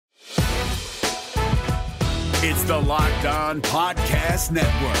It's the Locked On Podcast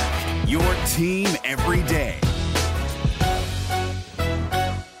Network, your team every day.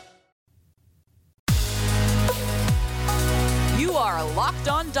 You are Locked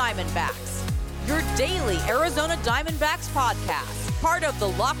On Diamondbacks, your daily Arizona Diamondbacks podcast, part of the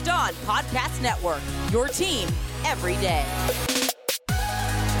Locked On Podcast Network, your team every day.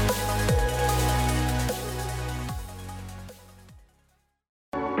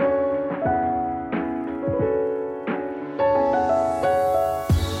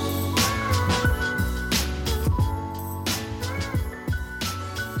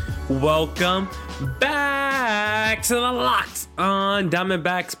 Welcome back to the Locked On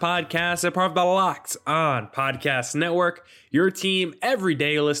Diamondbacks podcast, a part of the Locked On Podcast Network. Your team every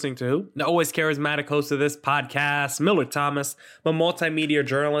day. You're listening to who? The always charismatic host of this podcast, Miller Thomas. I'm a multimedia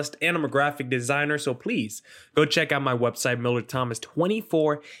journalist and I'm a graphic designer, so please go check out my website,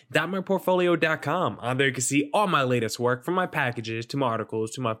 MillerThomas24.myportfolio.com. On there you can see all my latest work, from my packages to my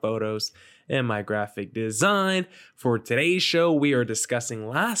articles to my photos and my graphic design. For today's show, we are discussing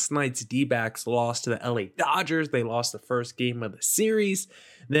last night's D-backs loss to the LA Dodgers. They lost the first game of the series.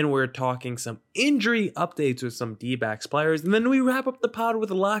 Then we're talking some injury updates with some D-backs players. And then we wrap up the pod with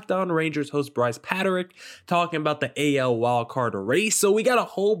the Locked On Rangers host Bryce Paterick talking about the AL wildcard race. So we got a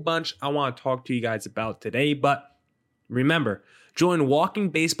whole bunch I want to talk to you guys about today. But remember, join Walking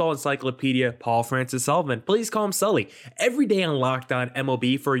Baseball Encyclopedia Paul Francis Sullivan. Please call him Sully. Every day on Locked On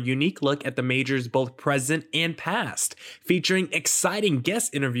MLB for a unique look at the majors, both present and past, featuring exciting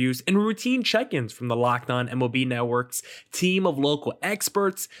guest interviews and routine check-ins from the Locked On MLB Network's team of local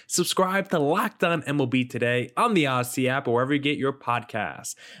experts. Subscribe to Locked On MLB today on the Odyssey app or wherever you get your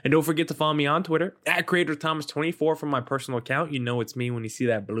podcasts. And don't forget to follow me on Twitter at CreatorThomas24 from my personal account. You know it's me when you see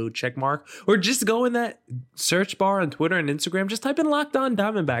that blue check mark. Or just go in that search bar on Twitter and Instagram. Just type in Locked On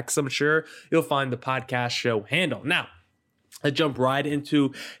Diamondbacks. I'm sure you'll find the podcast show handle. Now, let's jump right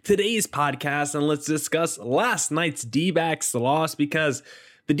into today's podcast and let's discuss last night's D-backs loss, because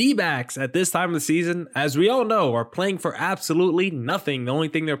the D-backs at this time of the season, as we all know, are playing for absolutely nothing. The only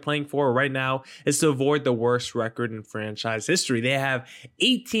thing they're playing for right now is to avoid the worst record in franchise history. They have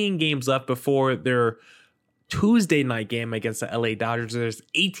 18 games left before their Tuesday night game against the LA Dodgers. There's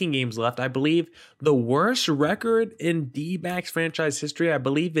 18 games left. I believe the worst record in D-backs franchise history, I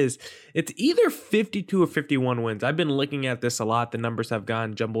believe, it's either 52 or 51 wins. I've been looking at this a lot. The numbers have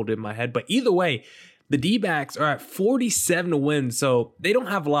gone jumbled in my head, but either way, the D-backs are at 47 wins, so they don't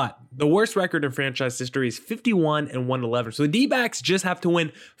have a lot. The worst record in franchise history is 51-111. So the D-backs just have to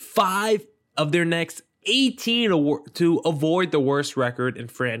win 5 of their next 18 to avoid the worst record in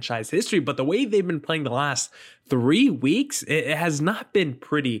franchise history. But the way they've been playing the last 3 weeks, it has not been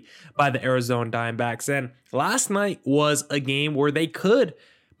pretty by the Arizona Diamondbacks. And last night was a game where they could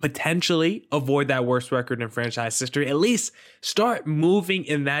potentially avoid that worst record in franchise history, at least start moving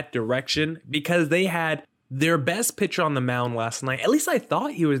in that direction, because they had their best pitcher on the mound last night. At least I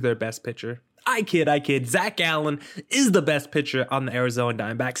thought he was their best pitcher. I kid. Zac Gallen is the best pitcher on the Arizona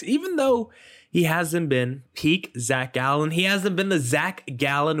Diamondbacks, even though he hasn't been peak Zac Gallen. He hasn't been the Zac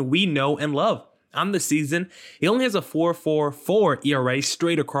Gallen we know and love. On the season, he only has a 4.44 ERA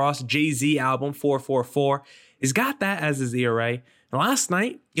straight across. Jay-Z album 4.44. He's got that as his ERA. And last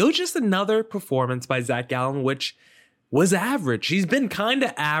night, it was just another performance by Zac Gallen, which was average. He's been kind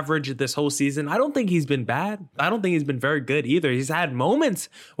of average this whole season. I don't think he's been bad. I don't think he's been very good either. He's had moments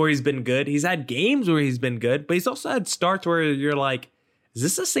where he's been good. He's had games where he's been good, but he's also had starts where you're like, is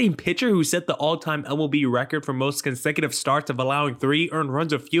this the same pitcher who set the all-time MLB record for most consecutive starts of allowing 3 earned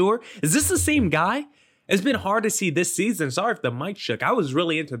runs or fewer? Is this the same guy? It's been hard to see this season. Sorry if the mic shook. I was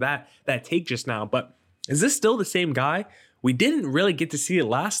really into that take just now, but is this still the same guy? We didn't really get to see it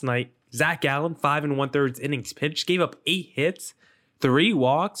last night. Zac Gallen, 5 1/3 innings pitched, gave up 8 hits, 3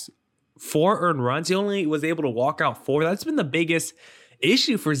 walks, 4 earned runs. He only was able to walk out 4. That's been the biggest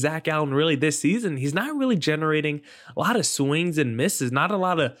issue for Zac Gallen really this season. He's not really generating a lot of swings and misses, not a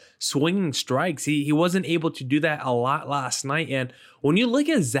lot of swinging strikes. He wasn't able to do that a lot last night. And when you look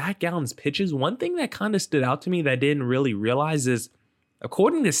at Zac Gallen's pitches, one thing that kind of stood out to me that I didn't really realize is,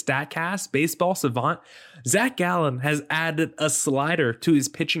 according to StatCast, Baseball Savant, Zac Gallen has added a slider to his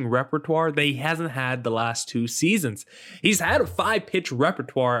pitching repertoire that he hasn't had the last 2 seasons. He's had a 5-pitch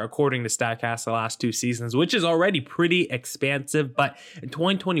repertoire, according to StatCast, the last 2 seasons, which is already pretty expansive. But in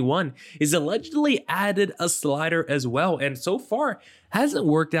 2021, he's allegedly added a slider as well. And so far, hasn't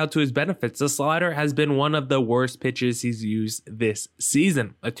worked out to his benefits. The slider has been one of the worst pitches he's used this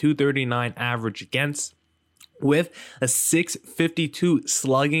season. A 239 average against, with a 652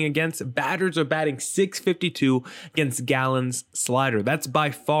 slugging against. Batters are batting 652 against Gallen's slider. That's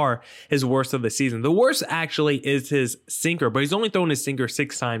by far his worst of the season. The worst actually is his sinker, but he's only thrown his sinker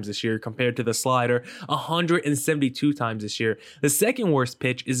 6 times this year compared to the slider 172 times this year. The second worst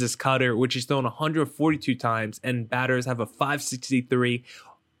pitch is his cutter, which he's thrown 142 times, and batters have a 563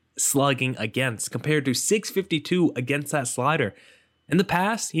 slugging against compared to 652 against that slider. In the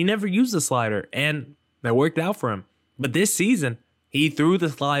past, he never used the slider, and that worked out for him. But this season, he threw the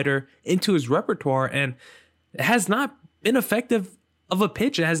slider into his repertoire, and it has not been effective of a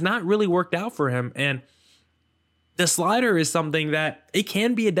pitch. It has not really worked out for him. And the slider is something that it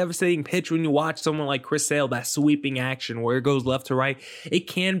can be a devastating pitch when you watch someone like Chris Sale, that sweeping action where it goes left to right. It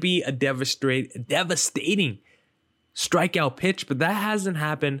can be a devastating strikeout pitch, but that hasn't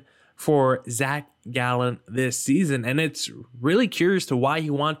happened for Zac Gallen this season, and it's really curious to why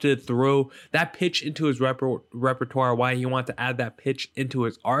he wanted to throw that pitch into his repertoire, why he wanted to add that pitch into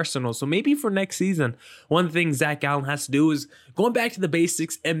his arsenal. So maybe for next season, one thing Zac Gallen has to do is going back to the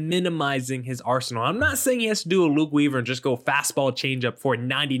basics and minimizing his arsenal. I'm not saying he has to do a Luke Weaver and just go fastball changeup for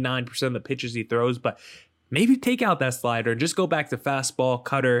 99% of the pitches he throws, but maybe take out that slider and just go back to fastball,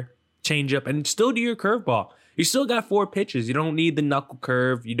 cutter, changeup, and still do your curveball. You still got 4 pitches. You don't need the knuckle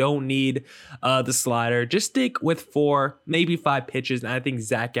curve. You don't need the slider. Just stick with 4, maybe 5 pitches, and I think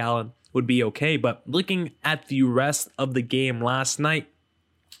Zac Gallen would be okay. But looking at the rest of the game last night,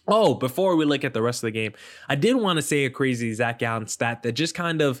 before we look at the rest of the game, I did want to say a crazy Zac Gallen stat that just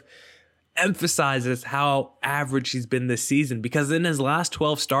kind of emphasizes how average he's been this season, because in his last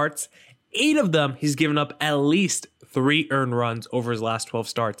 12 starts, 8 of them he's given up at least 3 earned runs over his last 12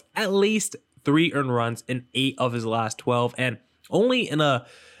 starts. At least 3 earned runs in 8 of his last 12, and only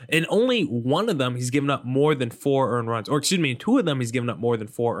one of them he's given up more than 4 earned runs. Or excuse me, in 2 of them he's given up more than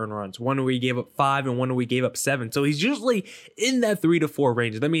 4 earned runs. One where he gave up 5 and one where he gave up 7. So he's usually in that 3 to 4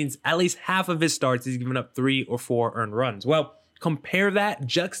 range. That means at least half of his starts he's given up 3 or 4 earned runs. Well, compare that,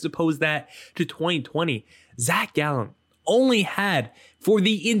 juxtapose that to 2020. Zac Gallen only had, for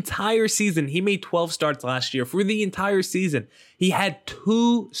the entire season, he made 12 starts last year. For the entire season, he had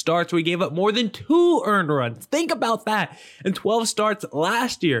 2 starts where he gave up more than 2 earned runs. Think about that. In 12 starts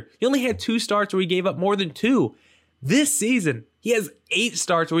last year, he only had 2 starts where he gave up more than 2. This season, he has 8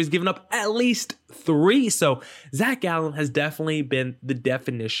 starts where he's given up at least 3. So Zac Gallen has definitely been the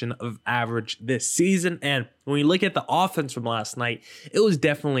definition of average this season. And when you look at the offense from last night, it was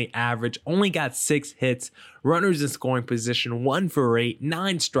definitely average. Only got 6 hits, runners in scoring position, 1 for 8,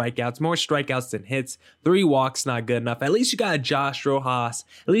 9 strikeouts, more strikeouts than hits, 3 walks, not good enough. At least you got a Josh Rojas.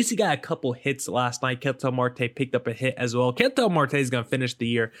 At least he got a couple hits last night. Ketel Marte picked up a hit as well. Ketel Marte is going to finish the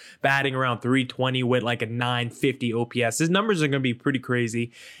year batting around 320 with like a 950 OPS. His numbers are going to be pretty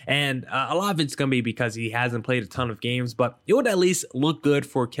crazy, and a lot of it's going to be because he hasn't played a ton of games, but it would at least look good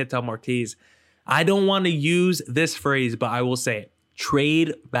for Ketel Marte. I don't want to use this phrase, but I will say it.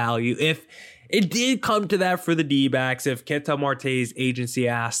 Trade value. If it did come to that for the D-backs, if Ketel Marte's agency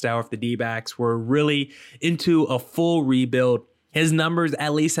asked out if the D-backs were really into a full rebuild, his numbers,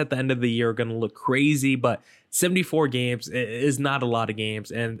 at least at the end of the year, are going to look crazy, but 74 games is not a lot of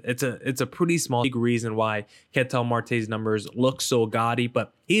games, and it's a pretty small reason why Ketel Marte's numbers look so gaudy,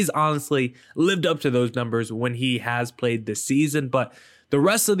 but he's honestly lived up to those numbers when he has played this season. But the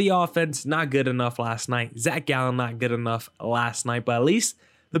rest of the offense, not good enough last night. Zac Gallen, not good enough last night, but at least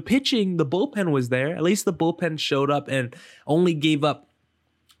the pitching, the bullpen was there. At least the bullpen showed up and only gave up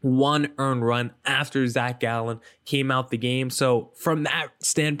 1 earned run after Zac Gallen came out the game. So from that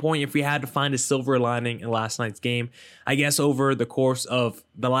standpoint, if we had to find a silver lining in last night's game, I guess over the course of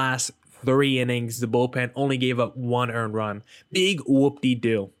the last 3 innings, the bullpen only gave up 1 earned run. Big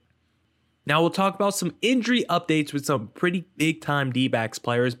whoop-de-doo. Now we'll talk about some injury updates with some pretty big time D-backs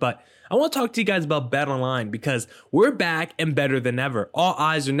players, but I want to talk to you guys about BetOnline because we're back and better than ever. All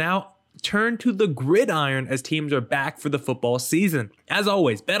eyes are now turned to the gridiron as teams are back for the football season. As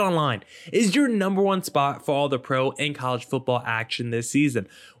always, BetOnline is your #1 spot for all the pro and college football action this season.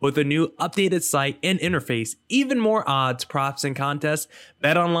 With a new updated site and interface, even more odds, props, and contests,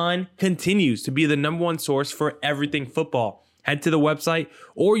 BetOnline continues to be the #1 source for everything football. Head to the website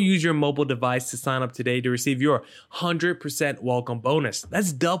or use your mobile device to sign up today to receive your 100% welcome bonus.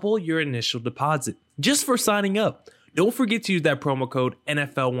 That's double your initial deposit just for signing up. Don't forget to use that promo code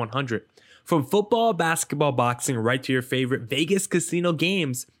NFL100. From football, basketball, boxing, right to your favorite Vegas casino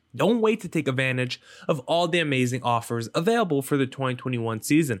games, don't wait to take advantage of all the amazing offers available for the 2021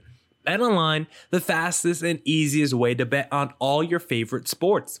 season. BetOnline, the fastest and easiest way to bet on all your favorite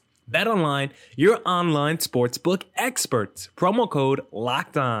sports. BetOnline, your online sportsbook experts. Promo code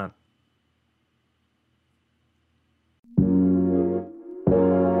LOCKEDON.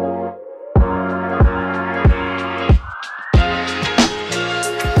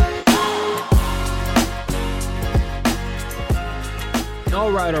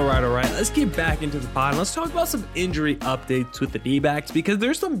 All right. Let's get back into the pod. Let's talk about some injury updates with the D-backs because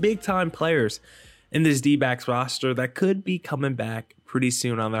there's some big-time players in this D-backs roster that could be coming back pretty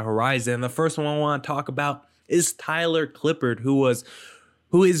soon on the horizon. The first one I want to talk about is Tyler Clippard, who is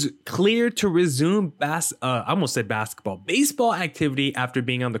cleared to resume baseball activity after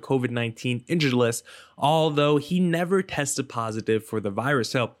being on the COVID-19 injured list, although he never tested positive for the virus.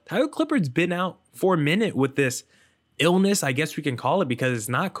 So Tyler Clippard's been out for a minute with this illness, I guess we can call it, because it's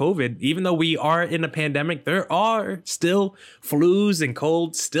not COVID. Even though we are in a pandemic, there are still flus and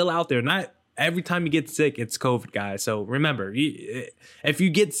colds still out there. Not every time you get sick, it's COVID, guys. So remember, if you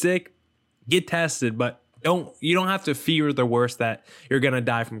get sick, get tested, but you don't have to fear the worst that you're going to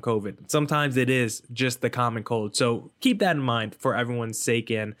die from COVID. Sometimes it is just the common cold. So keep that in mind for everyone's sake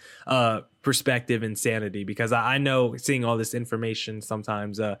and perspective and sanity, because I know seeing all this information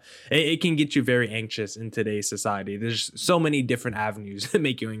sometimes it can get you very anxious in today's society. There's so many different avenues that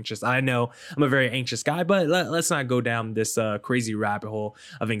make you anxious. I know I'm a very anxious guy, but let's not go down this crazy rabbit hole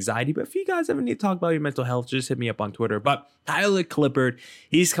of anxiety. But if you guys ever need to talk about your mental health, just hit me up on Twitter. But Tyler Clippard,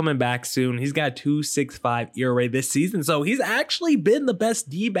 he's coming back soon. He's got a 2.65 ERA this season, so he's actually been the best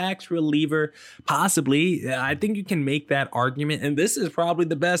D-backs reliever possibly. I think you can make that argument, and this is probably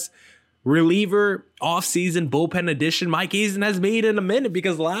the best reliever offseason bullpen addition Mike Hazen has made in a minute,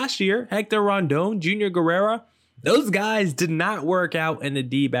 because last year Hector Rondon, Junior Guerrera, those guys did not work out in the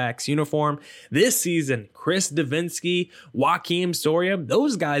D-backs uniform. This season, Chris Davinsky, Joakim Soria,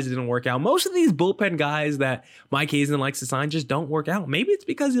 those guys didn't work out. Most of these bullpen guys that Mike Hazen likes to sign just don't work out. Maybe it's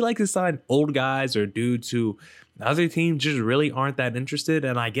because he likes to sign old guys or dudes who other teams just really aren't that interested.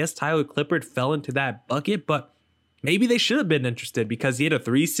 And I guess Tyler Clippard fell into that bucket, but maybe they should have been interested, because he had a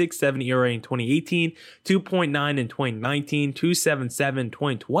 3.67 ERA in 2018, 2.9 in 2019, 2.77 in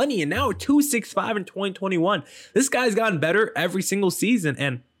 2020, and now a 2.65 in 2021. This guy's gotten better every single season,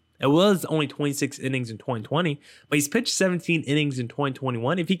 and it was only 26 innings in 2020, but he's pitched 17 innings in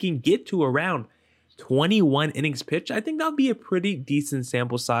 2021. If he can get to around 21 innings pitched, I think that'll be a pretty decent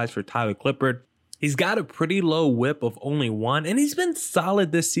sample size for Tyler Clippard. He's got a pretty low whip of only 1, and he's been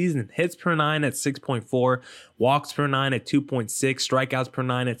solid this season. Hits per 9 at 6.4, walks per 9 at 2.6, strikeouts per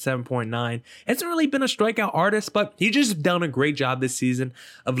 9 at 7.9. Hasn't really been a strikeout artist, but he's just done a great job this season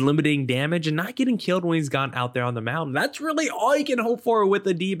of limiting damage and not getting killed when he's gone out there on the mound. That's really all you can hope for with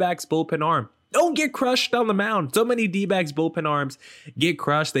the D-backs bullpen arm. Don't get crushed on the mound. So many D-backs bullpen arms get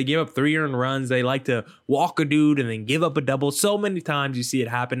crushed. They give up 3 earned runs. They like to walk a dude and then give up a double. So many times you see it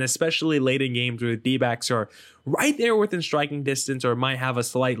happen, especially late in games where the D-backs are right there within striking distance or might have a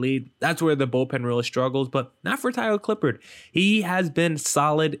slight lead. That's where the bullpen really struggles, but not for Tyler Clippard. He has been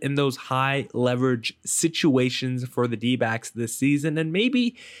solid in those high leverage situations for the D-backs this season, and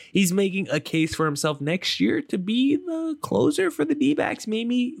maybe he's making a case for himself next year to be the closer for the D-backs.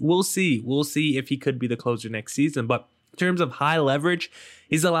 Maybe we'll see. We'll see if he could be the closer next season, but in terms of high leverage,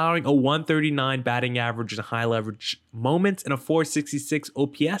 he's allowing a 139 batting average in high leverage moments and a 466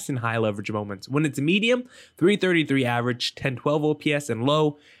 OPS in high leverage moments. When it's medium, 333 average, 1012 OPS, and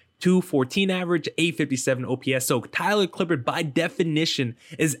low, 214 average, 857 OPS. So Tyler Clippard, by definition,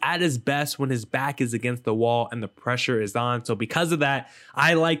 is at his best when his back is against the wall and the pressure is on. So because of that,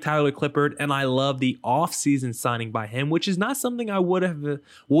 I like Tyler Clippard, and I love the offseason signing by him, which is not something I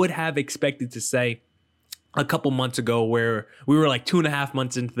would have expected to say a couple months ago, where we were like 2.5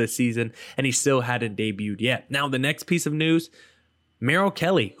 months into the season and he still hadn't debuted yet. Now, the next piece of news, Merrill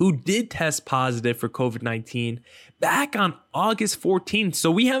Kelly, who did test positive for COVID-19 back on August 14th. So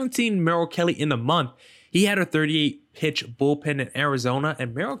we haven't seen Merrill Kelly in a month. He had a 38 pitch bullpen in Arizona,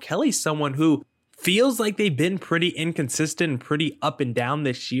 and Merrill Kelly's someone who feels like they've been pretty inconsistent and pretty up and down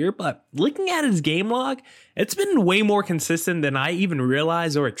this year, but looking at his game log, it's been way more consistent than I even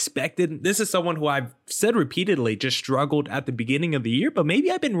realized or expected. This is someone who I've said repeatedly just struggled at the beginning of the year, but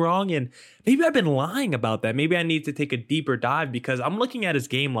maybe I've been wrong and maybe I've been lying about that. Maybe I need to take a deeper dive, because I'm looking at his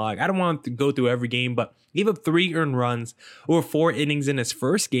game log. I don't want to go through every game, but he gave up 3 earned runs or 4 innings in his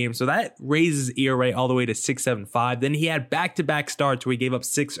first game, so that raises ERA all the way to 6.75. Then he had back-to-back starts where he gave up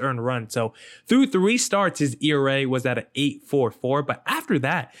 6 earned runs. So through 3 starts, his ERA was at an 8.44, but after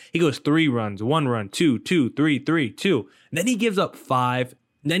that, he goes 3 runs, 1 run, 2, 2, 3, 3, 2. Then he gives up 5.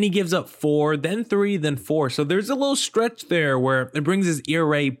 Then he gives up 4, then 3, then 4. So there's a little stretch there where it brings his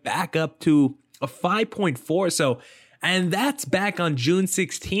ERA back up to a 5.4. And that's back on June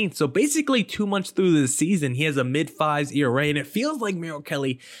 16th. So basically 2 months through the season, he has a mid-5s ERA. And it feels like Merrill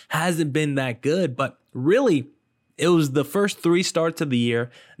Kelly hasn't been that good. But really, it was the first 3 starts of the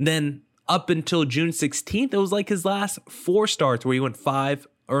year. And then up until June 16th, it was like his last 4 starts where he went 5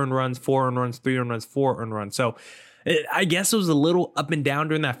 earned runs, 4 earned runs, 3 earned runs, 4 earned runs. So I guess it was a little up and down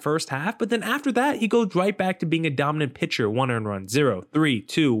during that first half, but then after that, he goes right back to being a dominant pitcher. 1 earned run, 0, 3,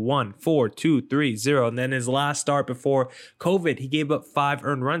 2, 1, 4, 2, 3, 0. And then his last start before COVID, he gave up 5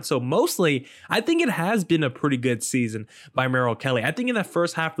 earned runs. So mostly, I think it has been a pretty good season by Merrill Kelly. I think in the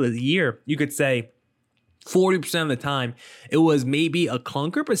first half of the year, you could say 40% of the time, it was maybe a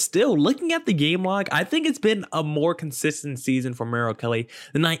clunker, but still, looking at the game log, I think it's been a more consistent season for Merrill Kelly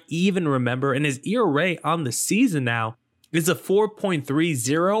than I even remember. And his ERA on the season now is a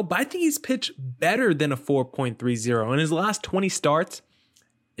 4.30, but I think he's pitched better than a 4.30. In his last 20 starts,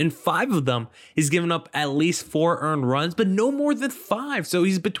 in 5 of them, he's given up at least 4 earned runs, but no more than 5. So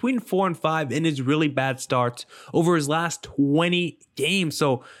he's between 4 and 5 in his really bad starts over his last 20 games.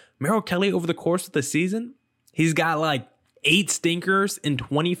 So Merrill Kelly, over the course of the season, he's got like 8 stinkers in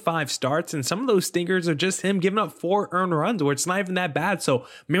 25 starts, and some of those stinkers are just him giving up 4 earned runs, where it's not even that bad. So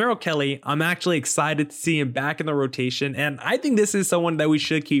Merrill Kelly, I'm actually excited to see him back in the rotation, and I think this is someone that we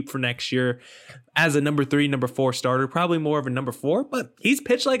should keep for next year as a number 3, number 4 starter, probably more of a number 4, but he's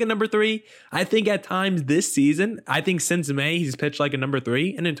pitched like a number 3. I think at times this season, I think since May, he's pitched like a number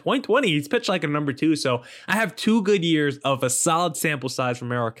 3, and in 2020, he's pitched like a number 2. So I have 2 good years of a solid sample size from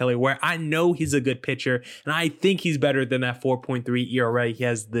Merrill Kelly, where I know he's a good pitcher, and I think he's better than that 4.3 ERA he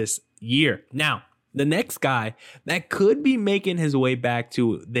has this year. Now, the next guy that could be making his way back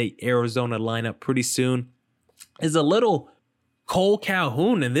to the Arizona lineup pretty soon is a little Cole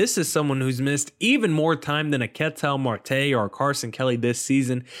Calhoun, and this is someone who's missed even more time than a Ketel Marte or Carson Kelly this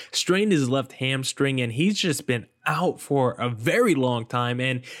season. Strained his left hamstring, and he's just been out for a very long time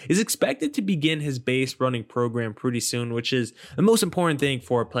and is expected to begin his base running program pretty soon, which is the most important thing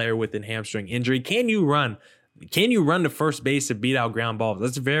for a player with a hamstring injury. Can you run to first base to beat out ground balls?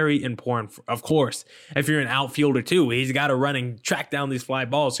 That's very important. Of course, if you're an outfielder too, he's got to run and track down these fly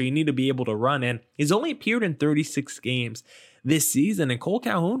balls. So you need to be able to run. And he's only appeared in 36 games this season. And Cole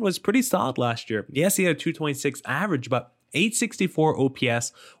Calhoun was pretty solid last year. Yes, he had a 226 average, but 864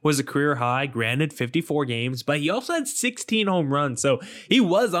 OPS was a career high, granted 54 games, but he also had 16 home runs. So he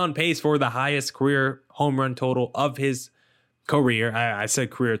was on pace for the highest career home run total of his career. I said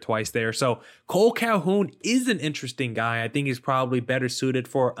career twice there. So Cole Calhoun is an interesting guy. I think he's probably better suited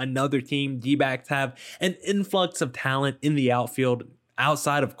for another team. D-backs have an influx of talent in the outfield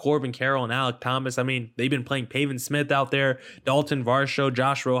outside of Corbin Carroll and Alec Thomas. I mean, they've been playing Pavin Smith out there, Dalton Varsho,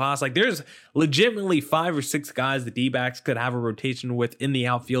 Josh Rojas. Like, there's legitimately 5 or 6 guys the D-backs could have a rotation with in the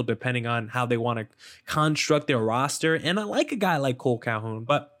outfield, depending on how they want to construct their roster. And I like a guy like Cole Calhoun,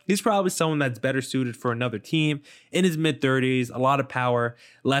 but he's probably someone that's better suited for another team. In his mid-30s, a lot of power,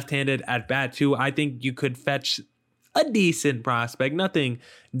 left-handed at bat too. I think you could fetch a decent prospect, nothing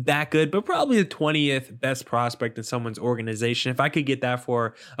that good, but probably the 20th best prospect in someone's organization. If I could get that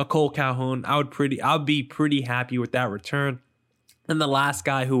for a Cole Calhoun, I'd be pretty happy with that return. And the last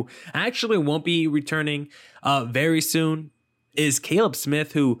guy who actually won't be returning very soon is Caleb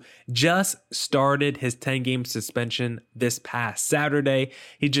Smith, who just started his 10-game suspension this past Saturday.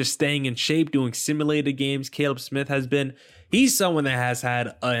 He's just staying in shape, doing simulated games. Caleb Smith he's someone that has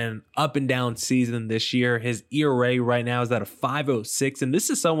had an up and down season this year. His ERA right now is at a 5.06, and this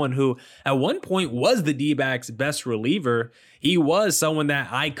is someone who at one point was the D-backs' best reliever. He was someone that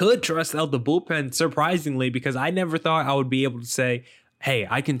I could trust out the bullpen, surprisingly, because I never thought I would be able to say, hey,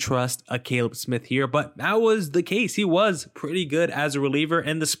 I can trust a Caleb Smith here, but that was the case. He was pretty good as a reliever,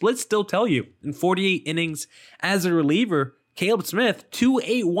 and the splits still tell you. In 48 innings as a reliever, Caleb Smith,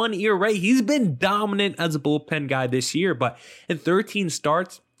 2.81 ERA. He's been dominant as a bullpen guy this year, but in 13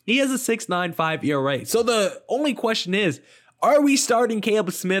 starts, he has a 6.95 ERA. So the only question is, are we starting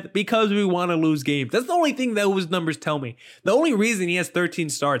Caleb Smith because we want to lose games? That's the only thing those numbers tell me. The only reason he has 13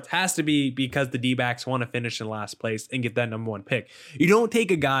 starts has to be because the D-backs want to finish in last place and get that number 1 pick. You don't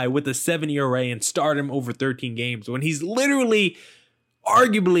take a guy with a 7 ERA and start him over 13 games when he's literally,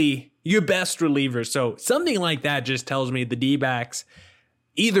 arguably, your best reliever. So something like that just tells me the D-backs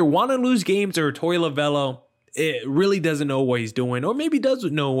either want to lose games or Torey Lovullo it really doesn't know what he's doing, or maybe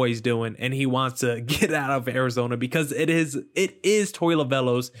doesn't know what he's doing, and he wants to get out of Arizona because it is Torey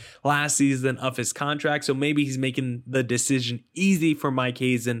Lovullo's last season of his contract. So maybe he's making the decision easy for Mike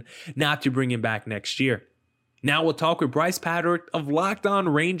Hazen not to bring him back next year. Now we'll talk with Bryce Patrick of Locked On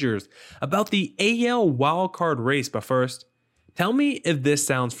Rangers about the AL wildcard race. But first, tell me if this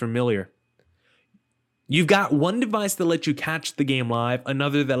sounds familiar. You've got one device that lets you catch the game live,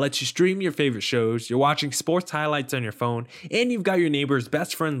 another that lets you stream your favorite shows, you're watching sports highlights on your phone, and you've got your neighbor's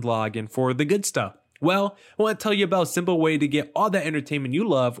best friend login for the good stuff. Well, I want to tell you about a simple way to get all that entertainment you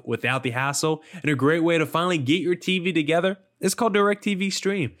love without the hassle, and a great way to finally get your TV together It's called DirecTV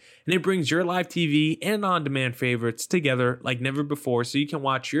Stream, and it brings your live TV and on-demand favorites together like never before so you can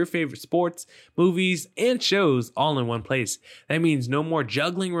watch your favorite sports, movies, and shows all in one place. That means no more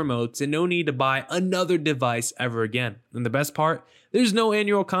juggling remotes and no need to buy another device ever again. And the best part, there's no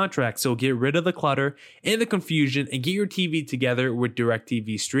annual contract, so get rid of the clutter and the confusion and get your TV together with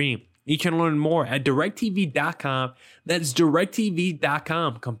DirecTV Stream. You can learn more at directtv.com. That's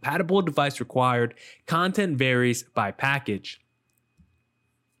directtv.com. Compatible device required. Content varies by package.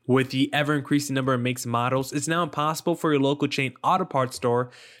 With the ever-increasing number of makes and models, it's now impossible for your local chain auto parts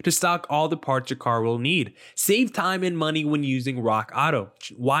store to stock all the parts your car will need. Save time and money when using Rock Auto.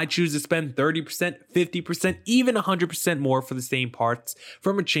 Why choose to spend 30%, 50%, even 100% more for the same parts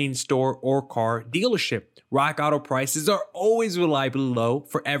from a chain store or car dealership? Rock Auto prices are always reliably low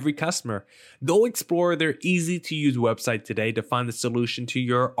for every customer. Go explore their easy-to-use website today to find the solution to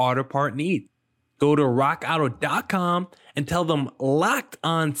your auto part needs. Go to rockauto.com and tell them Locked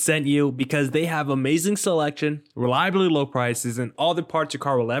On sent you because they have amazing selection, reliably low prices, and all the parts your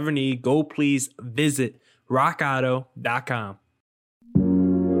car will ever need. Go please visit rockauto.com.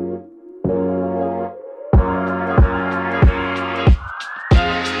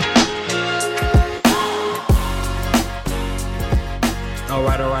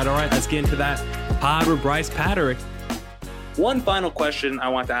 All right. Let's get into that pod with Bryce Patrick. One final question I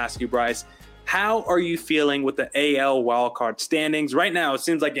want to ask you, Bryce. How are you feeling with the AL wildcard standings? Right now, it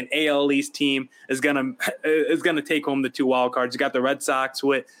seems like an AL East team is gonna take home the 2 wildcards. You got the Red Sox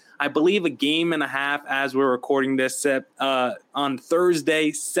with, I believe, a game and a half as we're recording this on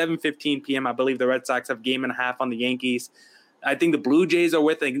Thursday, 7:15 p.m. I believe the Red Sox have game and a half on the Yankees. I think the Blue Jays are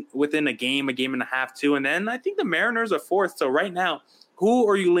within a game and a half too. And then I think the Mariners are 4th. So right now, who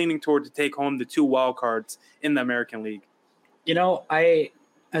are you leaning toward to take home the 2 wildcards in the American League? You know,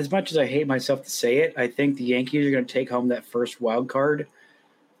 as much as I hate myself to say it, I think the Yankees are going to take home that first wild card.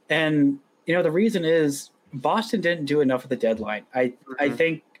 And, you know, the reason is Boston didn't do enough at the deadline. I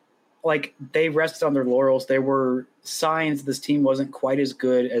think, like, they rested on their laurels. There were signs this team wasn't quite as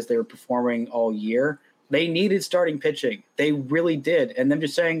good as they were performing all year. They needed starting pitching. They really did. And them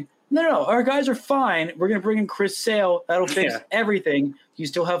just saying, no, our guys are fine. We're going to bring in Chris Sale. That'll fix everything. You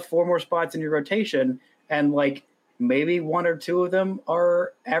still have 4 more spots in your rotation. And, like, maybe 1 or 2 of them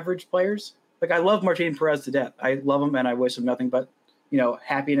are average players. Like, I love Martin Perez to death. I love him, and I wish him nothing but, you know,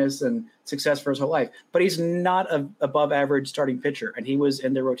 happiness and success for his whole life. But he's not an above-average starting pitcher, and he was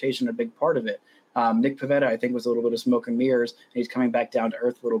in their rotation a big part of it. Nick Pivetta, I think, was a little bit of smoke and mirrors, and he's coming back down to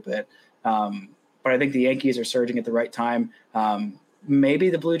earth a little bit. But I think the Yankees are surging at the right time. Maybe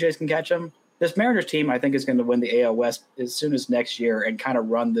the Blue Jays can catch them. This Mariners team, I think, is going to win the AL West as soon as next year and kind of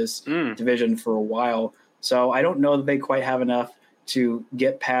run this division for a while. So I don't know that they quite have enough to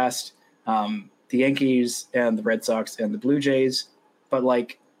get past the Yankees and the Red Sox and the Blue Jays, but,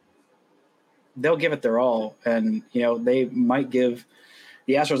 like, they'll give it their all. And, you know, they might give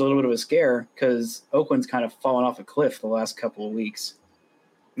the Astros a little bit of a scare because Oakland's kind of fallen off a cliff the last couple of weeks.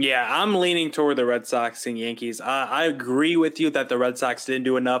 Yeah, I'm leaning toward the Red Sox and Yankees. I agree with you that the Red Sox didn't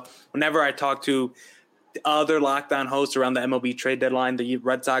do enough. Whenever I talk to other lockdown hosts around the MLB trade deadline, the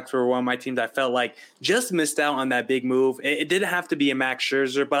Red Sox were one of my teams I felt like just missed out on that big move. It didn't have to be a Max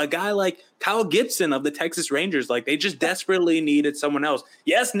Scherzer, but a guy like Kyle Gibson of the Texas Rangers, like, they just desperately needed someone else.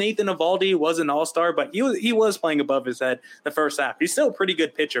 Yes, Nathan Eovaldi was an all-star, but he was playing above his head the first half. He's still a pretty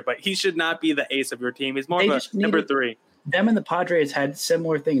good pitcher, but he should not be the ace of your team. He's more of a number 3. Them and the Padres had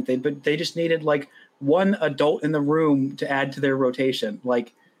similar things. They just needed, like, one adult in the room to add to their rotation.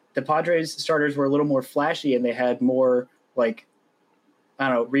 Like, the Padres starters were a little more flashy and they had more, like, I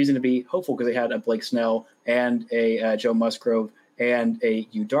don't know, reason to be hopeful because they had a Blake Snell and a Joe Musgrove and a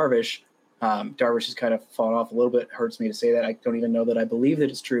Yu Darvish. Darvish has kind of fallen off a little bit. It hurts me to say that. I don't even know that I believe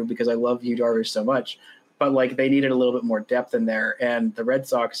that it's true because I love Yu Darvish so much. But, like, they needed a little bit more depth in there. And the Red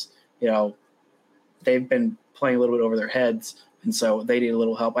Sox, you know, they've been playing a little bit over their heads, and so they need a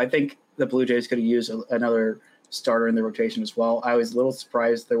little help. I think the Blue Jays could have used another starter in the rotation as well. I was a little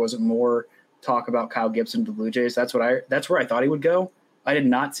surprised there wasn't more talk about Kyle Gibson to the Blue Jays. That's where I thought he would go. I did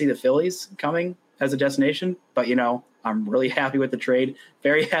not see the Phillies coming as a destination, but, you know, I'm really happy with the trade.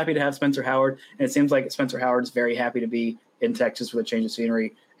 Very happy to have Spencer Howard, and it seems like Spencer Howard is very happy to be in Texas with a change of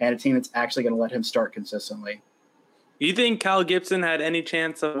scenery and a team that's actually going to let him start consistently. You think Kyle Gibson had any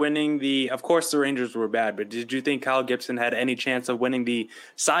chance of winning of course the Rangers were bad, but did you think Kyle Gibson had any chance of winning the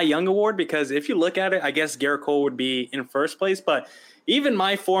Cy Young Award? Because if you look at it, I guess Garrett Cole would be in first place, but even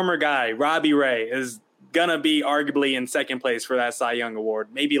my former guy, Robbie Ray, is going to be arguably in second place for that Cy Young Award.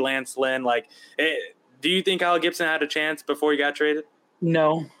 Maybe Lance Lynn. Do you think Kyle Gibson had a chance before he got traded?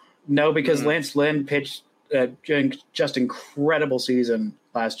 No, because Lance Lynn pitched just incredible season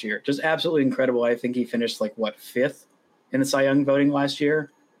last year. Just absolutely incredible. I think he finished fifth in the Cy Young voting last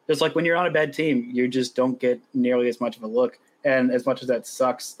year. Just like when you're on a bad team, you just don't get nearly as much of a look. And as much as that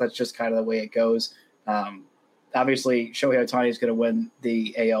sucks, that's just kind of the way it goes. Obviously, Shohei Ohtani is going to win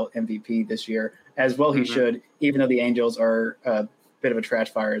the AL MVP this year, as well he should, even though the Angels are a bit of a trash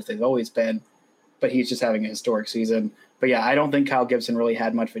fire as they've always been. But he's just having a historic season. But yeah, I don't think Kyle Gibson really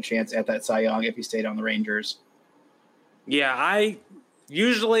had much of a chance at that Cy Young if he stayed on the Rangers. Yeah, I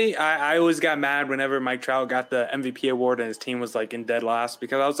always got mad whenever Mike Trout got the MVP award and his team was like in dead last,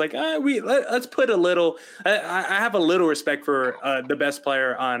 because I was like, let's put a little. I have a little respect for the best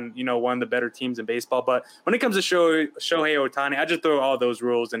player on one of the better teams in baseball, but when it comes to Shohei Ohtani, I just throw all those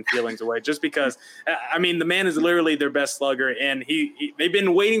rules and feelings away, just because I mean the man is literally their best slugger, and they've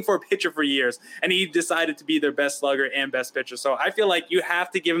been waiting for a pitcher for years, and he decided to be their best slugger and best pitcher. So I feel like you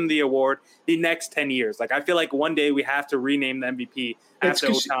have to give him the award the next 10 years. Like I feel like one day we have to rename the MVP after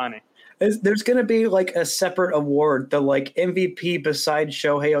Ohtani. There's going to be a separate award, the MVP besides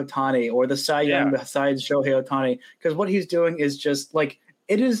Shohei Ohtani, or the Cy Young besides Shohei Ohtani, because what he's doing is just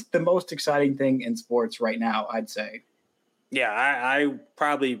it is the most exciting thing in sports right now, I'd say. Yeah, I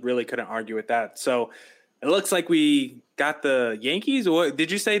probably really couldn't argue with that. So it looks like we got the Yankees. Or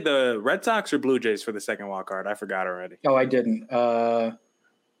did you say the Red Sox or Blue Jays for the second wild card? I forgot already. Oh, I didn't.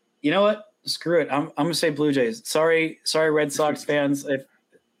 You know what? Screw it. I'm going to say Blue Jays. Sorry, Red Sox fans, if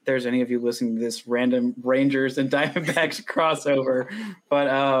there's any of you listening to this random Rangers and Diamondbacks crossover.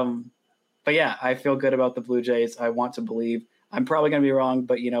 But yeah, I feel good about the Blue Jays. I want to believe. I'm probably going to be wrong,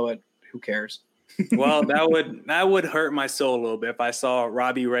 but you know what? Who cares? Well, that would hurt my soul a little bit if I saw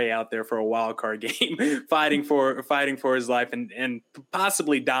Robbie Ray out there for a wild card game fighting for his life and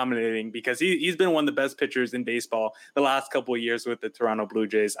possibly dominating, because he's been one of the best pitchers in baseball the last couple of years with the Toronto Blue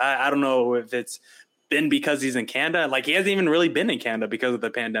Jays. I don't know if it's been because he's in Canada. He hasn't even really been in Canada because of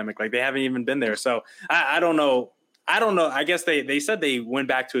the pandemic. They haven't even been there. So I don't know. I guess they said they went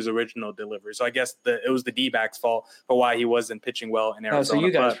back to his original delivery. So I guess it was the D-backs' fault for why he wasn't pitching well in Arizona. Oh, so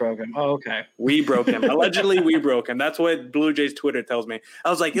you guys broke him. Oh, okay. We broke him. Allegedly, we broke him. That's what Blue Jays Twitter tells me. I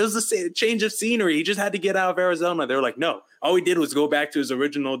was like, it was a change of scenery. He just had to get out of Arizona. They were like, no, all he did was go back to his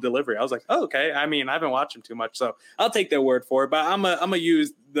original delivery. I was like, oh, okay. I mean, I haven't watched him too much, so I'll take their word for it. But I'm gonna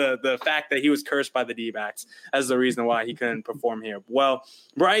use the fact that he was cursed by the D-backs as the reason why he couldn't perform here. Well,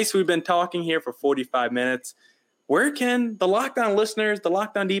 Bryce, we've been talking here for 45 minutes. Where can the Locked On listeners, the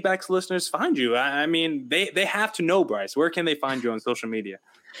Locked On D-backs listeners find you? I mean, they have to know, Bryce. Where can they find you on social media?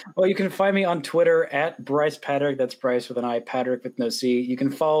 Well, you can find me on Twitter at Bryce Patrick. That's Bryce with an I, Patrick with no C. You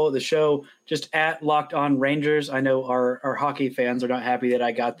can follow the show just at Locked On Rangers. I know our hockey fans are not happy that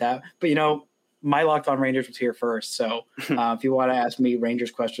I got that, but my Locked On Rangers was here first. So if you want to ask me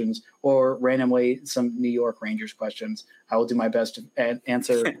Rangers questions or randomly some New York Rangers questions, I will do my best to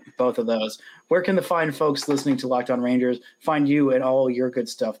answer both of those. Where can the fine folks listening to Locked On Rangers find you and all your good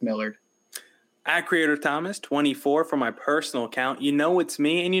stuff, Millard? At Creator Thomas 24 for my personal account. You know it's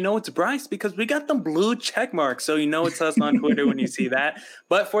me and you know it's Bryce because we got the blue check mark. So you know it's us on Twitter when you see that.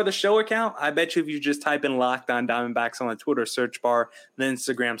 But for the show account, I bet you if you just type in Locked On Diamondbacks on the Twitter search bar, the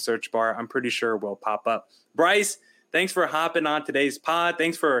Instagram search bar, I'm pretty sure will pop up. Bryce, thanks for hopping on today's pod.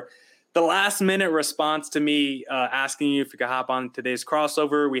 Thanks for the last minute response to me asking you if you could hop on today's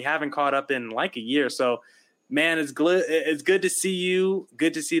crossover. We haven't caught up in a year. So man, it's good to see you.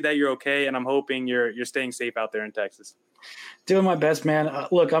 Good to see that you're okay, and I'm hoping you're staying safe out there in Texas. Doing my best, man.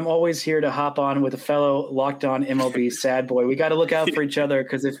 Look, I'm always here to hop on with a fellow Locked On MLB sad boy. We got to look out for each other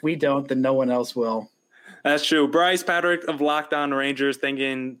because if we don't, then no one else will. That's true. Bryce Patrick of Locked On Rangers,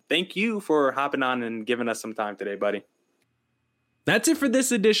 thank you for hopping on and giving us some time today, buddy. That's it for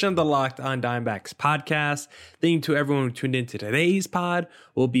this edition of the Locked On Diamondbacks podcast. Thank you to everyone who tuned into today's pod.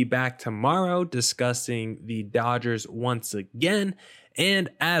 We'll be back tomorrow discussing the Dodgers once again. And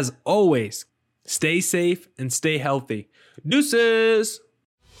as always, stay safe and stay healthy. Deuces!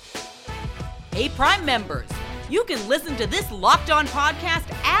 Hey, Prime members, you can listen to this Locked On podcast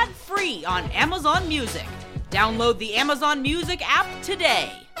ad-free on Amazon Music. Download the Amazon Music app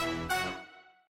today.